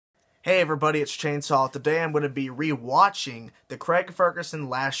Hey everybody, it's Chainsaw. Today I'm going to be re-watching the Craig Ferguson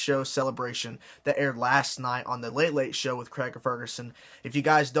Last Show celebration that aired last night on the Late Late Show with Craig Ferguson. If you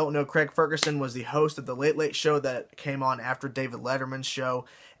guys don't know, Craig Ferguson was the host of the Late Late Show that came on after David Letterman's show,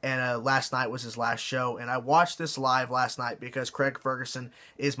 and last night was his last show. And I watched this live last night because Craig Ferguson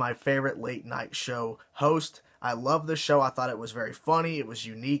is my favorite late night show host. I love the show. I thought it was very funny. It was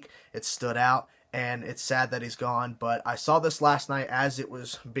unique. It stood out. And it's sad that he's gone, but I saw this last night as it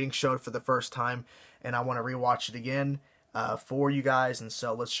was being showed for the first time, and I want to rewatch it again for you guys, and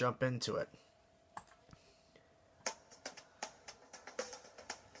so let's jump into it.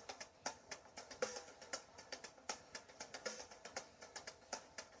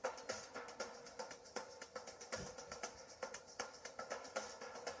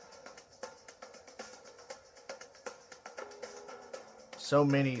 So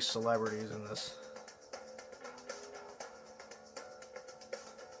many celebrities in this.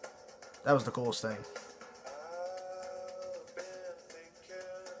 That was the coolest thing.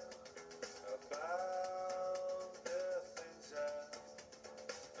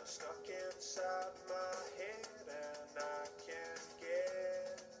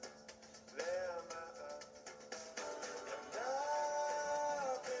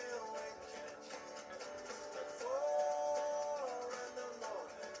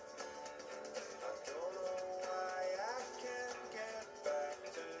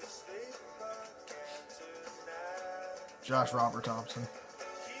 Josh Robert Thompson,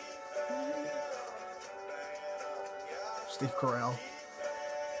 Steve Carell,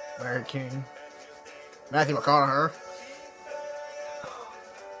 Larry King, Matthew McConaughey,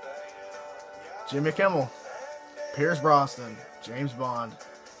 Jimmy Kimmel, Pierce Brosnan, James Bond,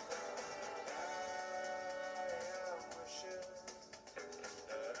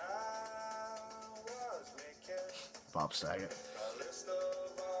 Bob Saget.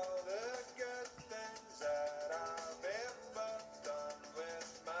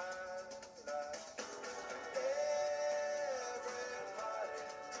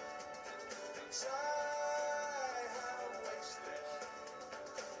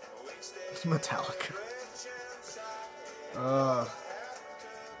 Metallica.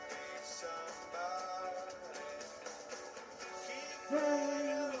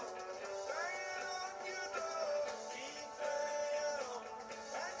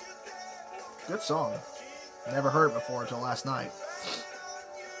 Good song. Never heard it before until last night.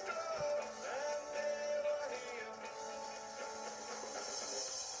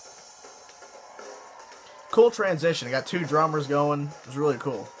 Cool transition. I got two drummers going. It was really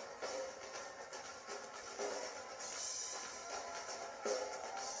cool.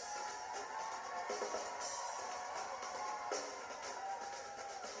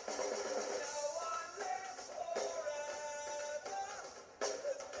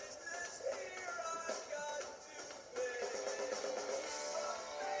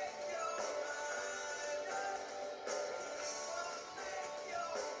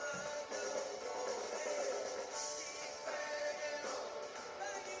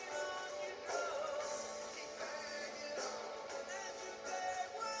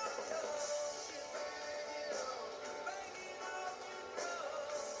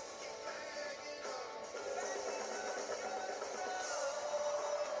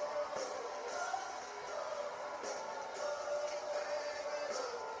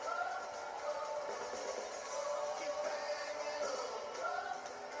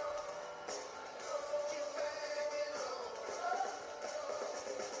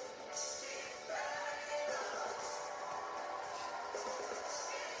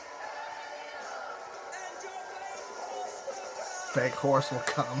 Fake horse will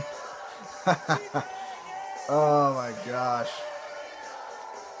come. Oh my gosh.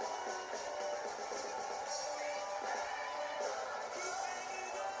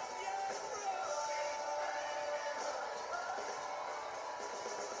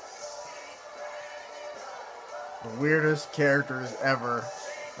 The weirdest characters ever.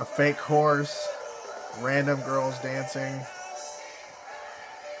 A fake horse, random girls dancing.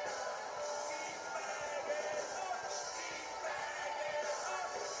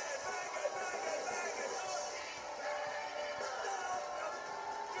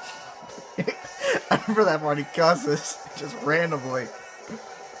 I remember that part, he cusses just randomly.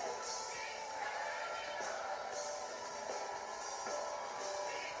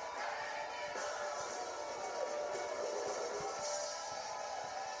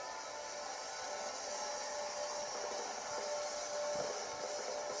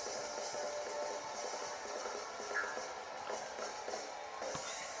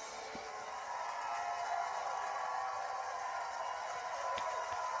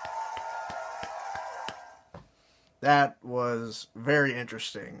 That was very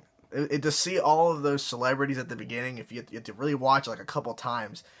interesting. To see all of those celebrities at the beginning, if you have to really watch like a couple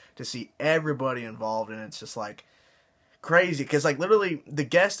times to see everybody involved, and it's just like crazy because like literally the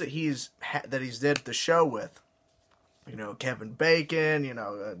guests that he's did the show with, you know, Kevin Bacon, you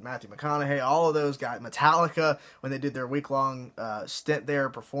know, Matthew McConaughey, all of those guys, Metallica when they did their week-long stint there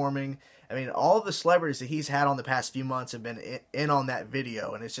performing. I mean, all of the celebrities that he's had on the past few months have been in on that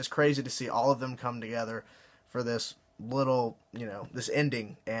video, and it's just crazy to see all of them come together for this little, you know, this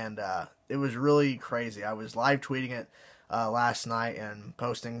ending, and it was really crazy. I was live tweeting it last night and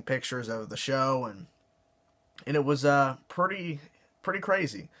posting pictures of the show, and it was pretty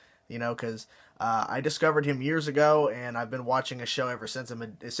crazy, you know, because I discovered him years ago, and I've been watching his show ever since.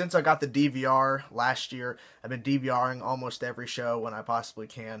 Since I got the DVR last year, I've been DVRing almost every show when I possibly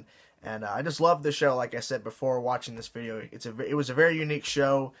can, and I just love the show. Like I said before, watching this video, it was a very unique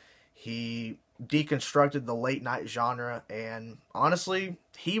show. He deconstructed the late night genre, and honestly,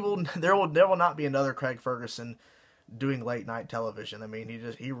 there will not be another Craig Ferguson doing late night television. I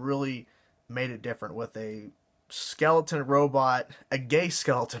mean, he really made it different with a skeleton robot, a gay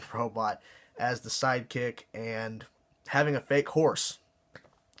skeleton robot as the sidekick, and having a fake horse,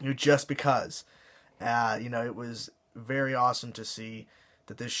 you know, just because. You know, it was very awesome to see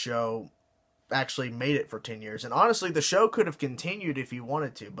that this show actually made it for 10 years. And honestly, the show could have continued if he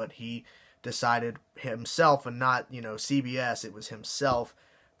wanted to, but he decided himself, and not, you know, CBS, it was himself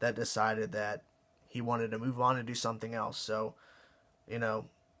that decided that he wanted to move on and do something else. So, you know,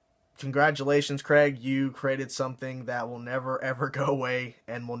 congratulations, Craig. You created something that will never ever go away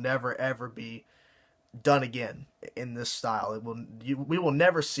and will never ever be done again in this style. We will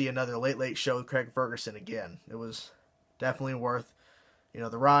never see another Late Late Show with Craig Ferguson again. It was definitely worth, you know,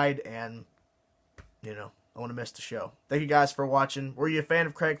 the ride, and, you know, I want to miss the show. Thank you guys for watching. Were you a fan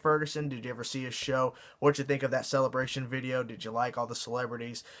of Craig Ferguson? Did you ever see his show? What'd you think of that celebration video? Did you like all the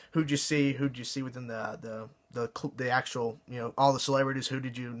celebrities? Who'd you see? Who'd you see within the actual, you know, all the celebrities? Who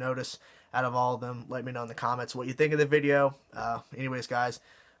did you notice out of all of them? Let me know in the comments what you think of the video. Anyways, guys,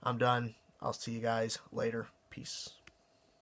 I'm done. I'll see you guys later. Peace.